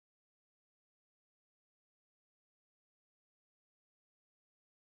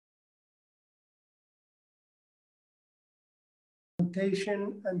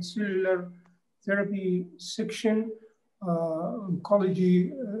transplantation and cellular therapy section,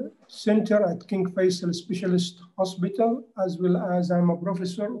 oncology center at King Faisal Specialist Hospital, as well as I'm a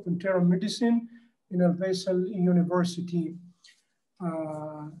professor of internal medicine in Al Faisal University.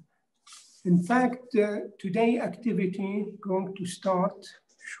 In fact, today activity going to start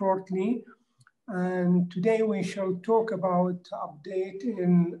shortly. And today we shall talk about update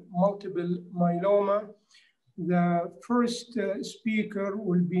in multiple myeloma. The first speaker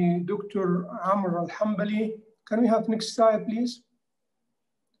will be Dr. Amr Al-Hanbali. Can we have next slide, please?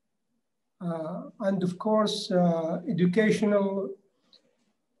 And of course, educational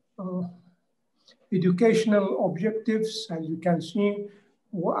objectives, as you can see.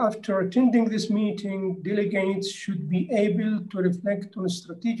 After attending this meeting, delegates should be able to reflect on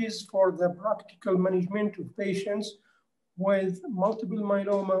strategies for the practical management of patients with multiple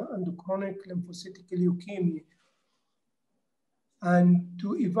myeloma and chronic lymphocytic leukemia, and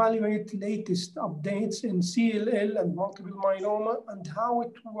to evaluate latest updates in CLL and multiple myeloma and how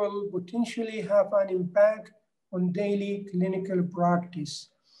it will potentially have an impact on daily clinical practice.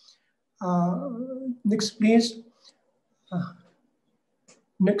 Next, please.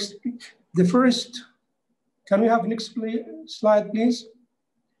 Next, the first, can we have next slide, please?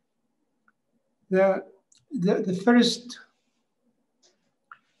 The first,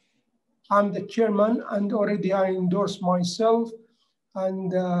 I'm the chairman and already I endorse myself.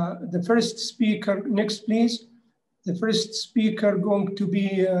 And the first speaker, next please. The first speaker going to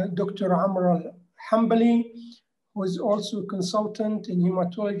be Dr. Amr Al-Hanbali, who is also a consultant in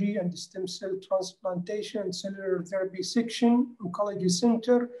hematology and stem cell transplantation and cellular therapy section, oncology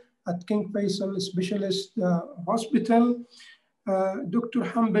center at King Faisal Specialist Hospital. Dr.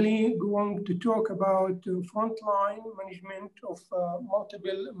 Hanbali going to talk about frontline management of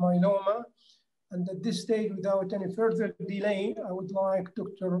multiple myeloma. And at this stage, without any further delay, I would like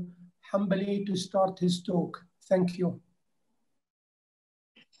Dr. Hanbali to start his talk. Thank you.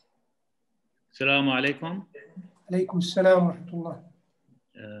 Assalamu alaikum. Alaikum assalam wa rahmatullah.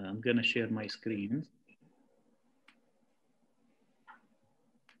 I'm going to share my screen.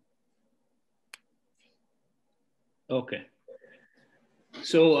 Okay.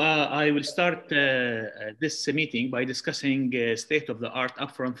 So I will start this meeting by discussing state-of-the-art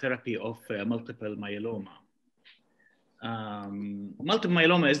upfront therapy of multiple myeloma. Multiple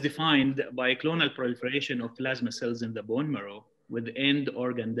myeloma is defined by clonal proliferation of plasma cells in the bone marrow with end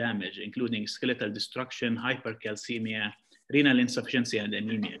organ damage, including skeletal destruction, hypercalcemia, renal insufficiency, and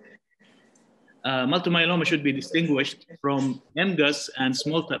anemia. Multiple myeloma should be distinguished from MGUS and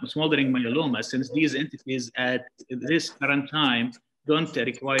smoldering myeloma, since these entities at this current time don't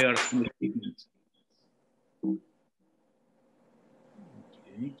require any treatment. Okay.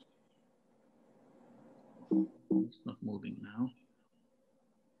 It's not moving now.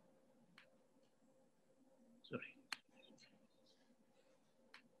 Sorry.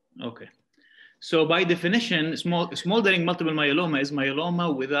 Okay. So by definition, smoldering multiple myeloma is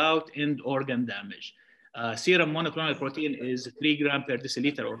myeloma without end organ damage. Serum monoclonal protein is 3 grams per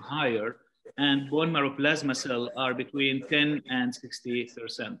deciliter or higher, and bone marrow plasma cell are between 10 and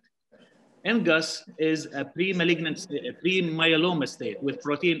 60%. MGUS is a pre-malignant, pre-myeloma state with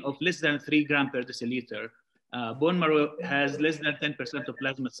protein of less than 3 grams per deciliter. Bone marrow has less than 10% of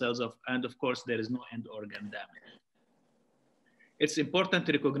plasma cells, and of course, there is no end organ damage. It's important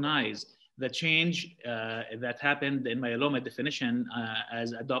to recognize the change that happened in myeloma definition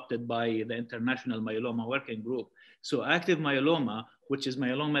as adopted by the International Myeloma Working Group. So active myeloma, which is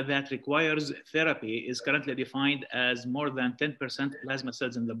myeloma that requires therapy, is currently defined as more than 10% plasma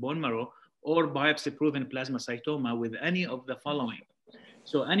cells in the bone marrow or biopsy-proven plasmacytoma with any of the following.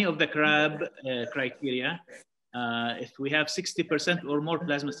 So any of the CRAB criteria, if we have 60% or more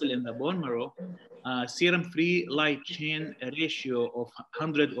plasma cell in the bone marrow, serum-free light chain ratio of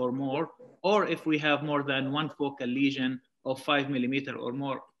 100 or more, or if we have more than one focal lesion of 5 millimeter or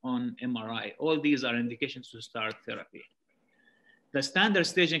more on MRI. All these are indications to start therapy. The standard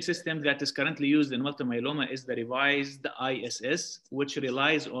staging system that is currently used in multiple myeloma is the revised ISS, which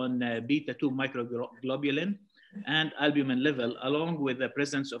relies on beta-2 microglobulin and albumin level, along with the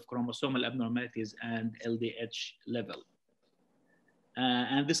presence of chromosomal abnormalities and LDH level.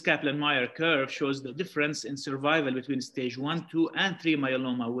 And this Kaplan-Meier curve shows the difference in survival between stage 1, 2, and 3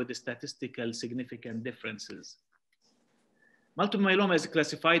 myeloma with statistical significant differences. Multiple myeloma is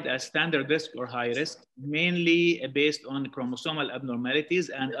classified as standard risk or high risk, mainly based on chromosomal abnormalities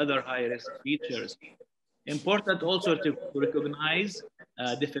and other high risk features. Important also to recognize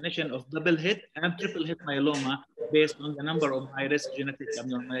definition of double hit and triple hit myeloma based on the number of high risk genetic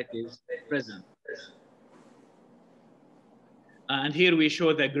abnormalities present. And here we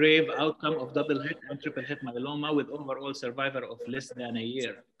show the grave outcome of double hit and triple hit myeloma with overall survival of less than a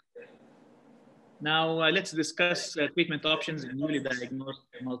year. Now let's discuss treatment options in newly diagnosed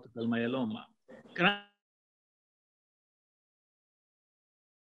multiple myeloma.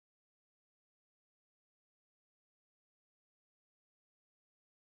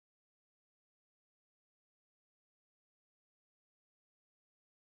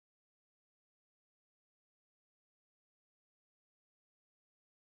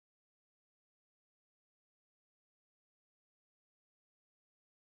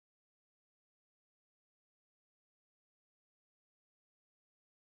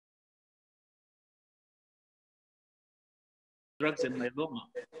 Drugs in myeloma.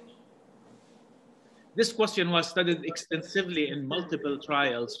 This question was studied extensively in multiple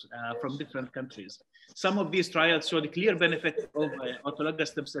trials from different countries. Some of these trials showed a clear benefit of autologous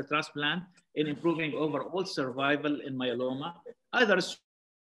stem cell transplant in improving overall survival in myeloma. Others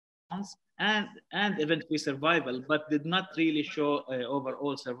and event-free survival, but did not really show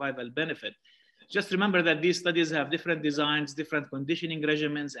overall survival benefit. Just remember that these studies have different designs, different conditioning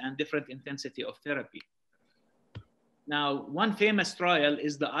regimens, and different intensity of therapy. Now, one famous trial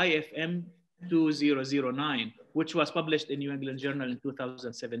is the IFM 2009, which was published in New England Journal in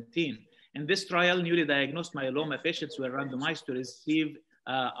 2017. In this trial, newly diagnosed myeloma patients were randomized to receive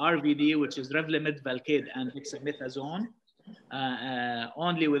RVD, which is Revlimid, Velcade, and dexamethasone,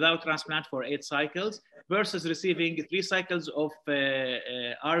 only without transplant for 8 cycles, versus receiving 3 cycles of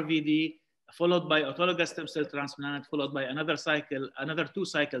RVD, followed by autologous stem cell transplant, followed by another 2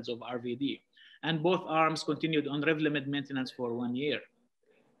 cycles of RVD. And both arms continued on Revlimid maintenance for 1 year.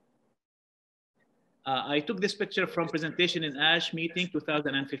 I took this picture from presentation in ASH meeting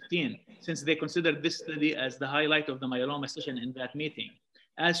 2015, since they considered this study as the highlight of the myeloma session in that meeting.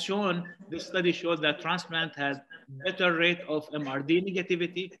 As shown, this study showed that transplant had better rate of MRD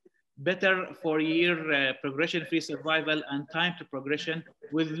negativity, better 4-year progression-free survival and time to progression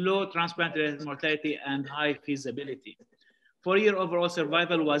with low transplant-related mortality and high feasibility. 4-year overall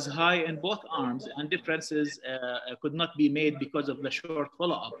survival was high in both arms, and differences could not be made because of the short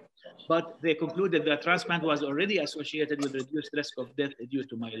follow-up. But they concluded that transplant was already associated with reduced risk of death due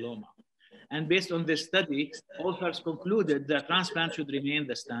to myeloma. And based on this study, authors concluded that transplant should remain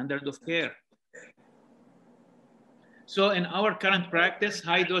the standard of care. So in our current practice,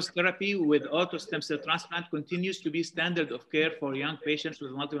 high-dose therapy with auto stem cell transplant continues to be standard of care for young patients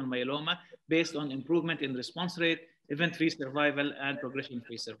with multiple myeloma based on improvement in response rate, event-free survival, and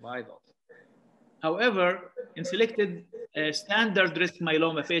progression-free survival. However, in selected standard risk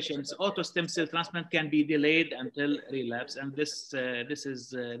myeloma patients, auto stem cell transplant can be delayed until relapse, and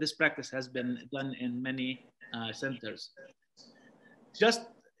this practice has been done in many centers. Just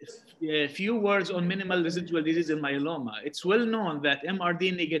a few words on minimal residual disease in myeloma. It's well known that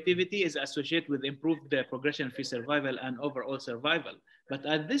MRD negativity is associated with improved progression-free survival and overall survival. But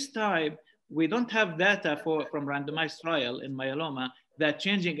at this time, we don't have data from randomized trial in myeloma that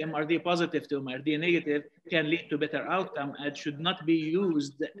changing MRD positive to MRD negative can lead to better outcome and should not be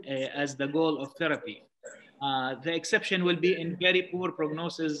used as the goal of therapy. The exception will be in very poor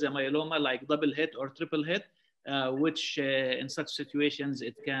prognosis myeloma like double hit or triple hit, which in such situations,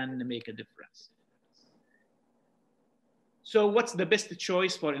 it can make a difference. So what's the best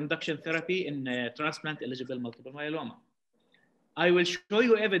choice for induction therapy in transplant eligible multiple myeloma? I will show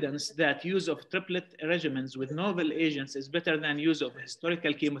you evidence that use of triplet regimens with novel agents is better than use of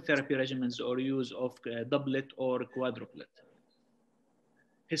historical chemotherapy regimens or use of doublet or quadruplet.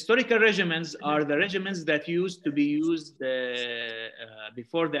 Historical regimens are the regimens that used to be used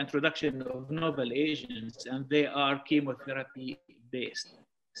before the introduction of novel agents, and they are chemotherapy based.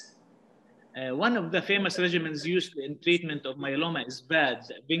 One of the famous regimens used in treatment of myeloma is VAD,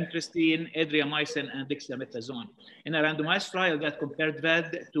 vincristine, adriamycin, and dexamethasone. In a randomized trial that compared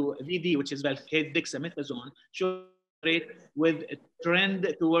VAD to VD, which is Velcade dexamethasone, showed rate with a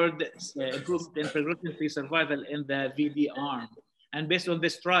trend toward improvement in progression-free survival in the VD arm. And based on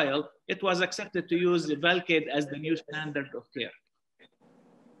this trial, it was accepted to use Velcade as the new standard of care.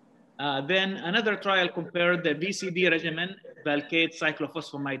 Then another trial compared the VCD regimen, Velcade,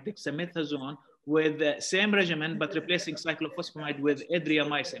 cyclophosphamide, dexamethasone, with the same regimen, but replacing cyclophosphamide with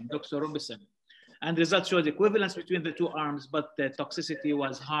adriamycin, doxorubicin. And results showed equivalence between the two arms, but the toxicity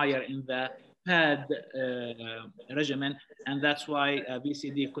was higher in the PAD regimen, and that's why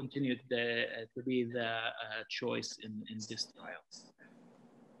VCD continued to be the choice in this trial.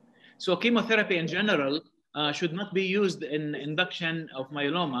 So chemotherapy in general should not be used in induction of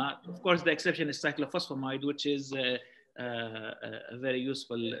myeloma. Of course, the exception is cyclophosphamide, which is a very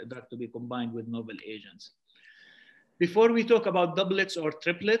useful drug to be combined with novel agents. Before we talk about doublets or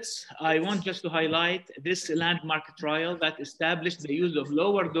triplets, I want just to highlight this landmark trial that established the use of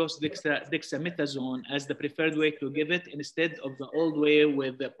lower dose dexamethasone as the preferred way to give it instead of the old way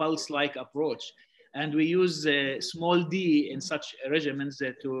with the pulse-like approach. And we use small d in such regimens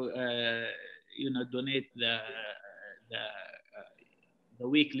to donate the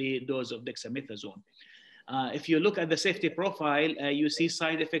weekly dose of dexamethasone. If you look at the safety profile, you see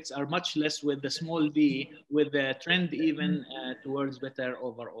side effects are much less with the small d, with the trend even towards better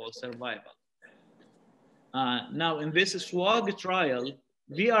overall survival. Now, in this SWOG trial,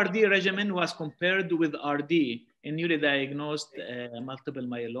 VRD regimen was compared with RD in newly diagnosed multiple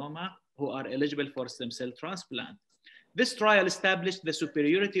myeloma who are eligible for stem cell transplant. This trial established the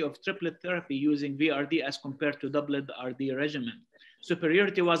superiority of triplet therapy using VRD as compared to doublet RD regimen.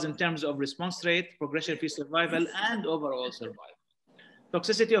 Superiority was in terms of response rate, progression-free survival, and overall survival.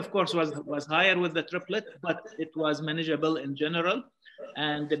 Toxicity, of course, was higher with the triplet, but it was manageable in general.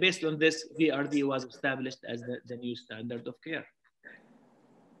 And based on this, VRD was established as the new standard of care.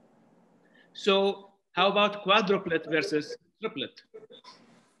 So how about quadruplet versus triplet?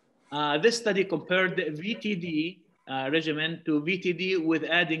 This study compared the VTD regimen to VTD with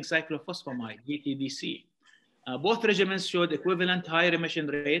adding cyclophosphamide, VTDC. Both regimens showed equivalent high remission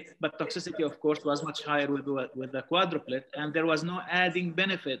rate, but toxicity, of course, was much higher with the quadruplet, and there was no adding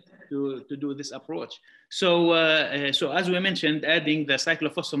benefit to do this approach. So as we mentioned, adding the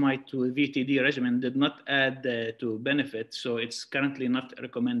cyclophosphamide to a VTD regimen did not add to benefit, so it's currently not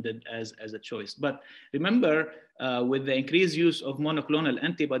recommended as a choice. But remember, with the increased use of monoclonal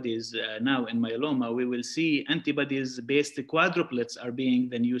antibodies now in myeloma, we will see antibodies-based quadruplets are being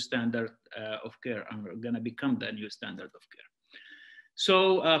the new standard of care and are going to become the new standard of care.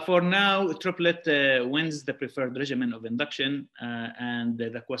 So for now, triplet wins the preferred regimen of induction, and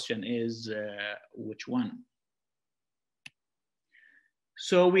the question is which one?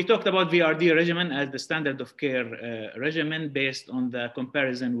 So we talked about VRD regimen as the standard of care regimen based on the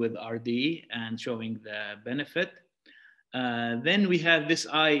comparison with RD and showing the benefit. Then we have this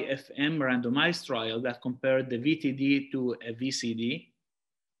IFM randomized trial that compared the VTD to a VCD.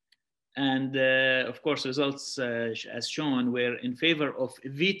 And of course, results as shown were in favor of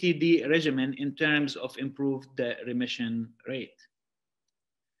VTD regimen in terms of improved remission rate.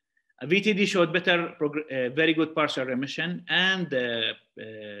 VTD showed better, very good partial remission and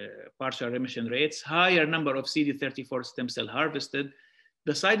partial remission rates, higher number of CD34 stem cell harvested.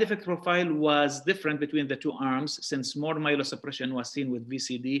 The side effect profile was different between the two arms since more myelosuppression was seen with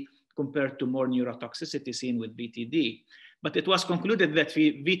VCD compared to more neurotoxicity seen with VTD. But it was concluded that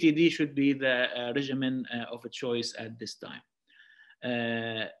VTD should be the regimen of a choice at this time.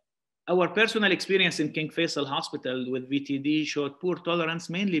 Our personal experience in King Faisal Hospital with VTD showed poor tolerance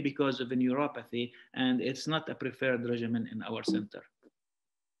mainly because of a neuropathy, and it's not a preferred regimen in our center.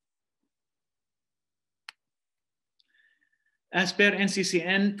 As per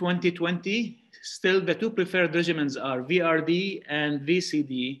NCCN 2020, still the two preferred regimens are VRD and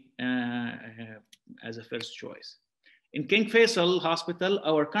VCD as a first choice. In King Faisal Hospital,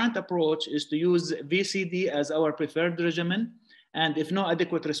 our current approach is to use VCD as our preferred regimen, and if no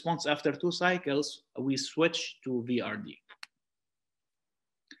adequate response after 2 cycles, we switch to VRD.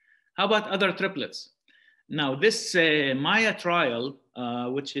 How about other triplets? Now, this Maya trial,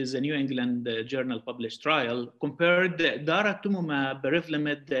 which is a New England Journal published trial, compared daratumumab,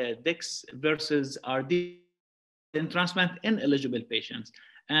 Revlimid, Dex versus RD in transplant ineligible patients,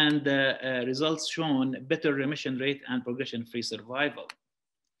 and results shown better remission rate and progression-free survival.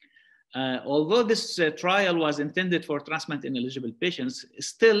 Although this trial was intended for transplant ineligible patients,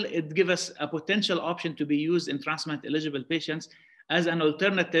 still it gives us a potential option to be used in transplant eligible patients as an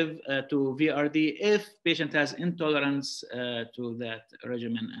alternative to VRD if patient has intolerance to that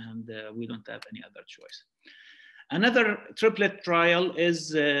regimen and we don't have any other choice. Another triplet trial is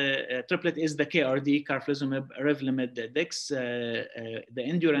the KRD, carfilzomib, Revlimid, Dex. The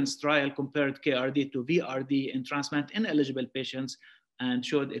endurance trial compared KRD to VRD in transplant ineligible patients and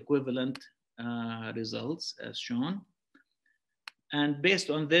showed equivalent results as shown. And based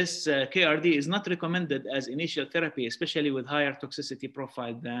on this, KRD is not recommended as initial therapy, especially with higher toxicity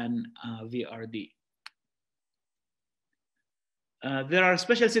profile than VRD. There are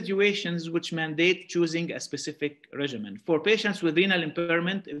special situations which mandate choosing a specific regimen. For patients with renal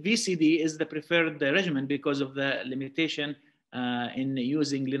impairment, VCD is the preferred regimen because of the limitation in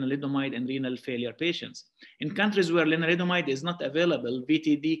using lenalidomide in renal failure patients. In countries where lenalidomide is not available,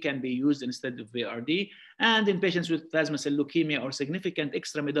 VTD can be used instead of VRD. And in patients with plasma cell leukemia or significant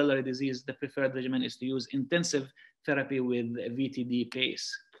extramedullary disease, the preferred regimen is to use intensive therapy with VTD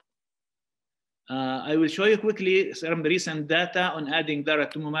PACE. I will show you quickly some recent data on adding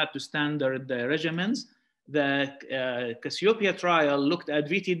daratumumab to standard regimens. The Cassiopeia trial looked at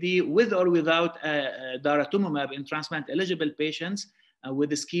VTD with or without daratumumab in transplant-eligible patients with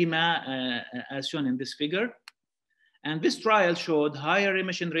the schema as shown in this figure. And this trial showed higher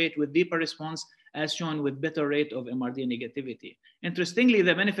remission rate with deeper response as shown with better rate of MRD negativity. Interestingly,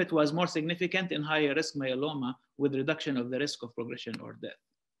 the benefit was more significant in higher risk myeloma with reduction of the risk of progression or death.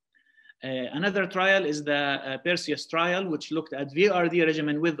 Another trial is the Perseus trial, which looked at VRD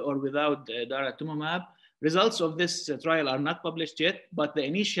regimen with or without daratumumab. Results of this trial are not published yet, but the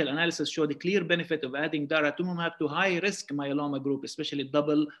initial analysis showed a clear benefit of adding daratumumab to high-risk myeloma group, especially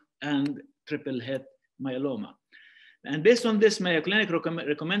double and triple hit myeloma. And based on this, Mayo Clinic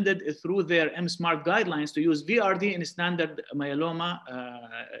recommended through their MSMART guidelines to use VRD in standard myeloma,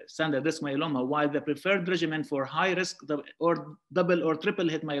 standard risk myeloma, while the preferred regimen for high risk or double or triple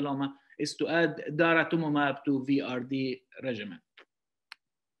hit myeloma is to add daratumumab to VRD regimen.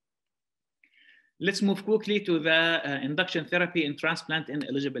 Let's move quickly to the induction therapy in transplant in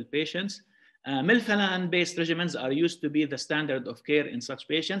eligible patients. Melphalan-based regimens are used to be the standard of care in such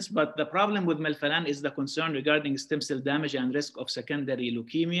patients, but the problem with melphalan is the concern regarding stem cell damage and risk of secondary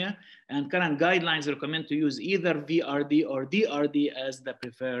leukemia, and current guidelines recommend to use either VRD or DRD as the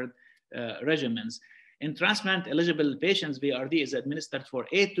preferred regimens. In transplant-eligible patients, VRD is administered for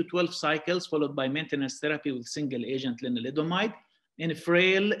 8 to 12 cycles, followed by maintenance therapy with single-agent lenalidomide. In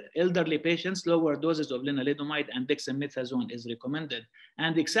frail elderly patients, lower doses of lenalidomide and dexamethasone is recommended.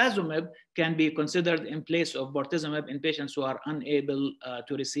 And ixazomib can be considered in place of bortezomib in patients who are unable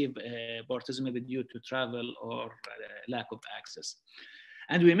to receive bortezomib due to travel or lack of access.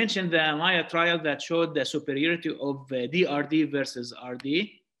 And we mentioned the Maya trial that showed the superiority of DRD versus RD.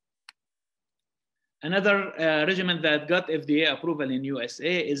 Another regimen that got FDA approval in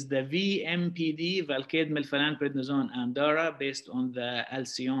USA is the VMPD, Velcade, Melphalan, Prednisone, and Dara, based on the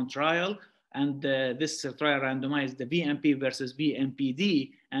Alcyon trial. And this trial randomized the VMP versus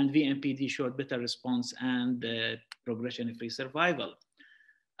VMPD, and VMPD showed better response and progression-free survival.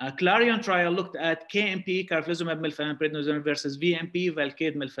 A Clarion trial looked at KMP, carfilzomib, Melphalan, Prednisone versus VMP,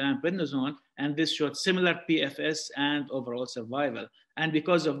 Velcade, Melphalan, Prednisone, and this showed similar PFS and overall survival. And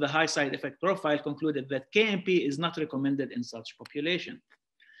because of the high side effect profile, concluded that KMP is not recommended in such population.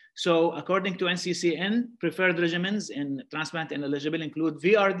 So according to NCCN, preferred regimens in transplant ineligible include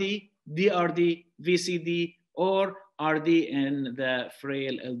VRD, DRD, VCD, or RD in the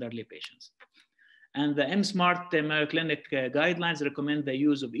frail elderly patients. And the MSMART Mayo Clinic guidelines recommend the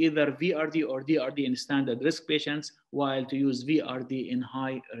use of either VRD or DRD in standard risk patients, while to use VRD in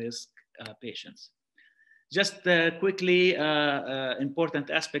high risk patients. Just quickly, important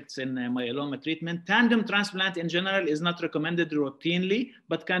aspects in myeloma treatment. Tandem transplant in general is not recommended routinely,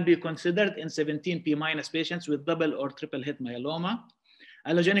 but can be considered in 17P- patients with double or triple hit myeloma.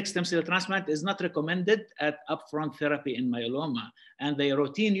 Allogenic stem cell transplant is not recommended at upfront therapy in myeloma, and the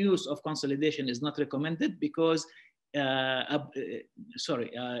routine use of consolidation is not recommended because,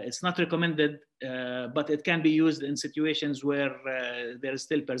 it's not recommended, but it can be used in situations where there is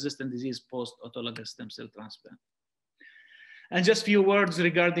still persistent disease post-autologous stem cell transplant. And just a few words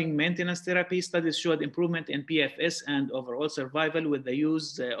regarding maintenance therapy. Studies showed improvement in PFS and overall survival with the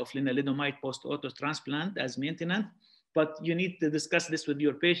use of lenalidomide post-auto transplant as maintenance. But you need to discuss this with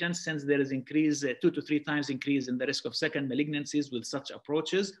your patients since there is increase, 2 to 3 times increase in the risk of second malignancies with such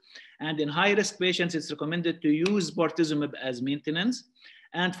approaches. And in high-risk patients, it's recommended to use bortezomib as maintenance.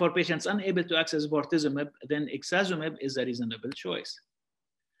 And for patients unable to access bortezomib, then ixazomib is a reasonable choice.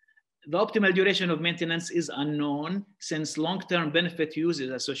 The optimal duration of maintenance is unknown since long-term benefit use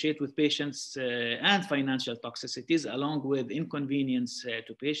is associated with patients and financial toxicities along with inconvenience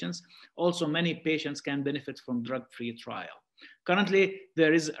to patients. Also, many patients can benefit from drug-free trial. Currently,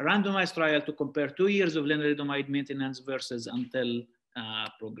 there is a randomized trial to compare 2 years of lenalidomide maintenance versus until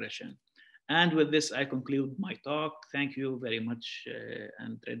progression. And with this, I conclude my talk. Thank you very much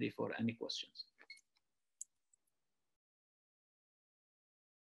and ready for any questions.